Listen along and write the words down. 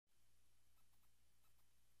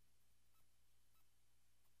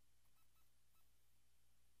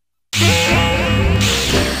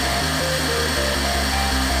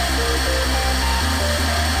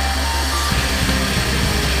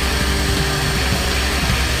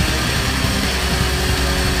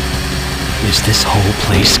Is this whole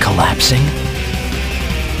place collapsing?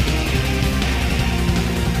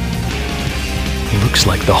 Looks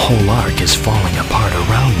like the whole ark is falling apart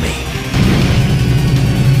around me.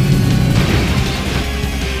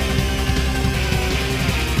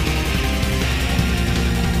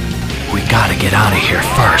 We gotta get out of here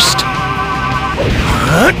first.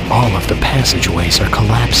 All of the passageways are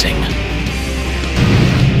collapsing.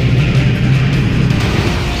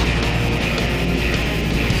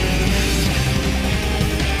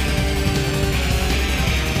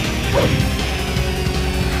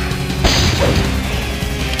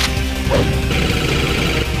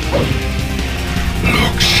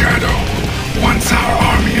 Look, Shadow. Once our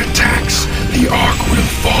army attacks, the Ark will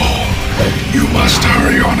fall. You must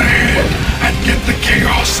hurry on ahead and get the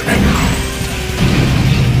Chaos Emerald.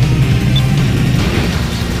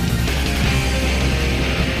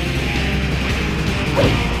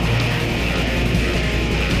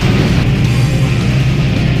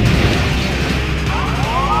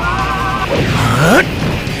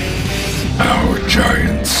 Our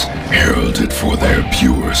giants, heralded for their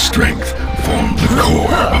pure strength, form the core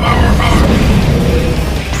of our army.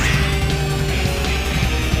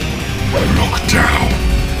 Look down.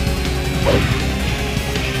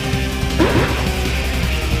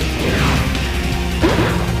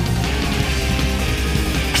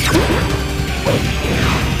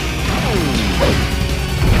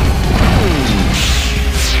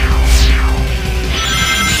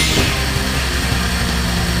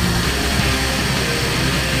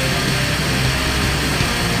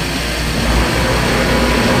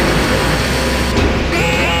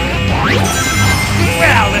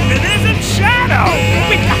 Well, if it isn't Shadow!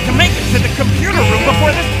 We've got to make it to the computer room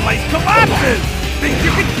before this place collapses! Think you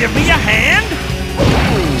could give me a hand?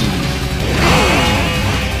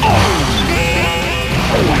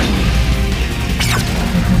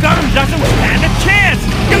 Gun doesn't stand a chance!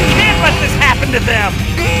 You can't let this happen to them!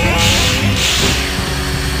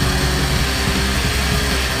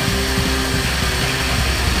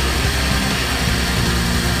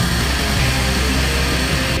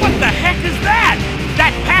 What the heck is that?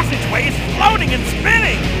 That passageway is floating and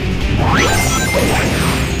spinning!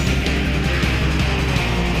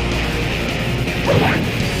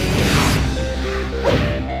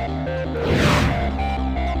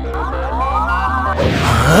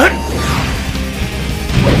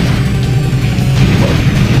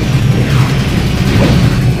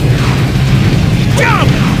 Jump!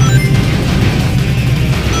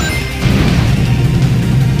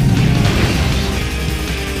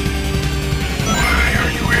 Why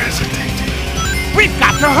are you hesitating? We've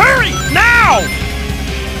got to hurry! Now!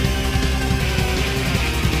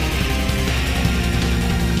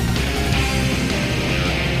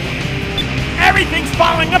 Everything's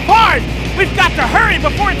falling apart! We've got to hurry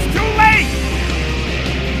before it's too late!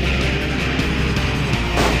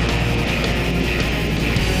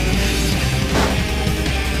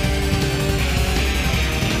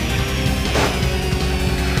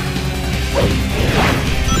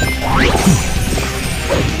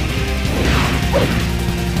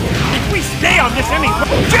 If we stay on this any...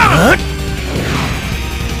 Jump!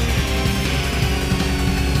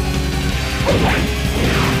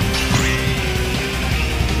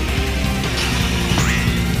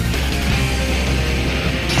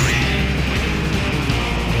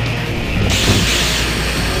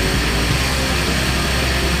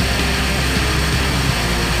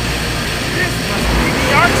 This must be the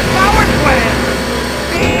Ark's power plant!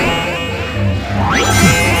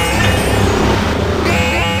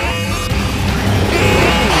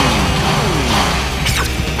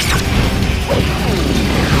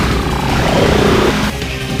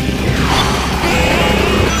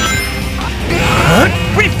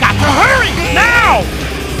 We've got to hurry! Now!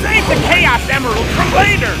 Save the Chaos Emerald for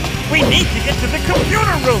later! We need to get to the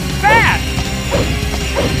computer room, fast!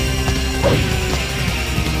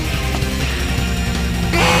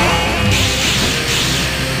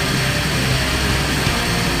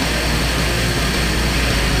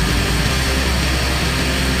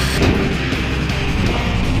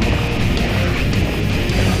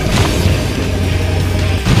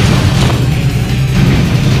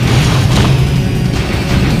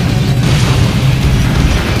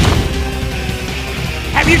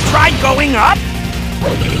 Have you tried going up?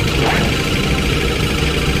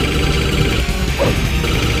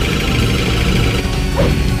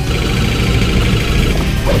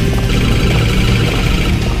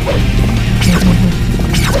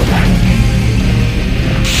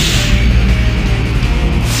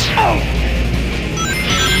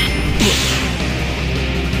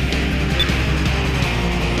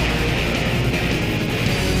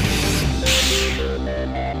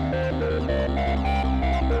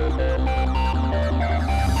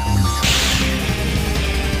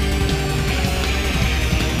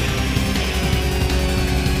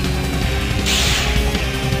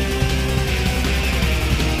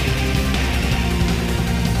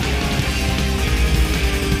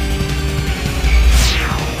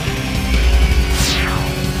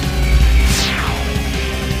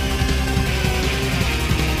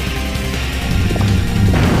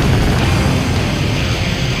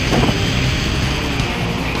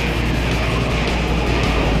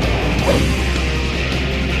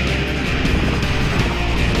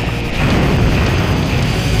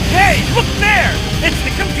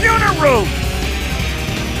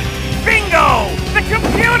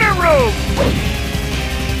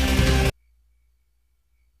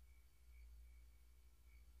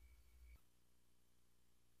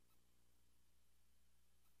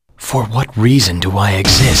 For what reason do I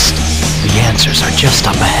exist? The answers are just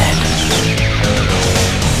up ahead.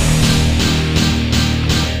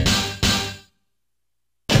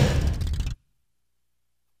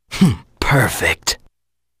 Perfect.